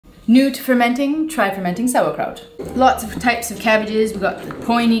New to fermenting, try fermenting sauerkraut. Lots of types of cabbages. We got the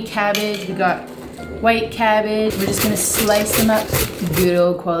pointy cabbage, we got white cabbage. We're just gonna slice them up. Good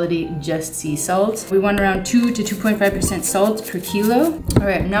old quality just sea salt. We want around 2 to 2.5% salt per kilo. All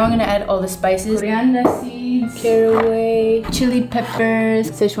right, now I'm gonna add all the spices. Coriander seeds, caraway, chili peppers.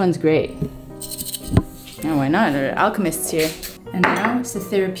 Sichuan's great. Now why not? There are alchemists here. And now it's the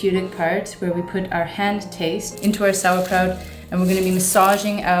therapeutic part where we put our hand taste into our sauerkraut, and we're gonna be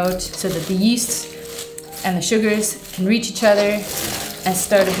massaging out so that the yeasts and the sugars can reach each other and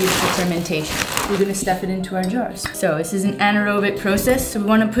start a beautiful fermentation. We're gonna stuff it into our jars. So this is an anaerobic process, so we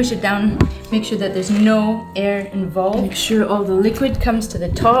wanna push it down, make sure that there's no air involved. Make sure all the liquid comes to the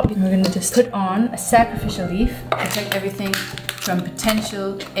top. We're gonna just put on a sacrificial leaf, protect everything from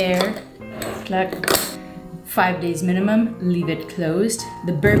potential air. Like 5 days minimum, leave it closed.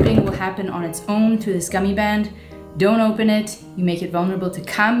 The burping will happen on its own through this gummy band. Don't open it, you make it vulnerable to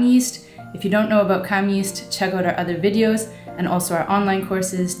CAM yeast. If you don't know about CAM yeast, check out our other videos and also our online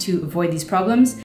courses to avoid these problems.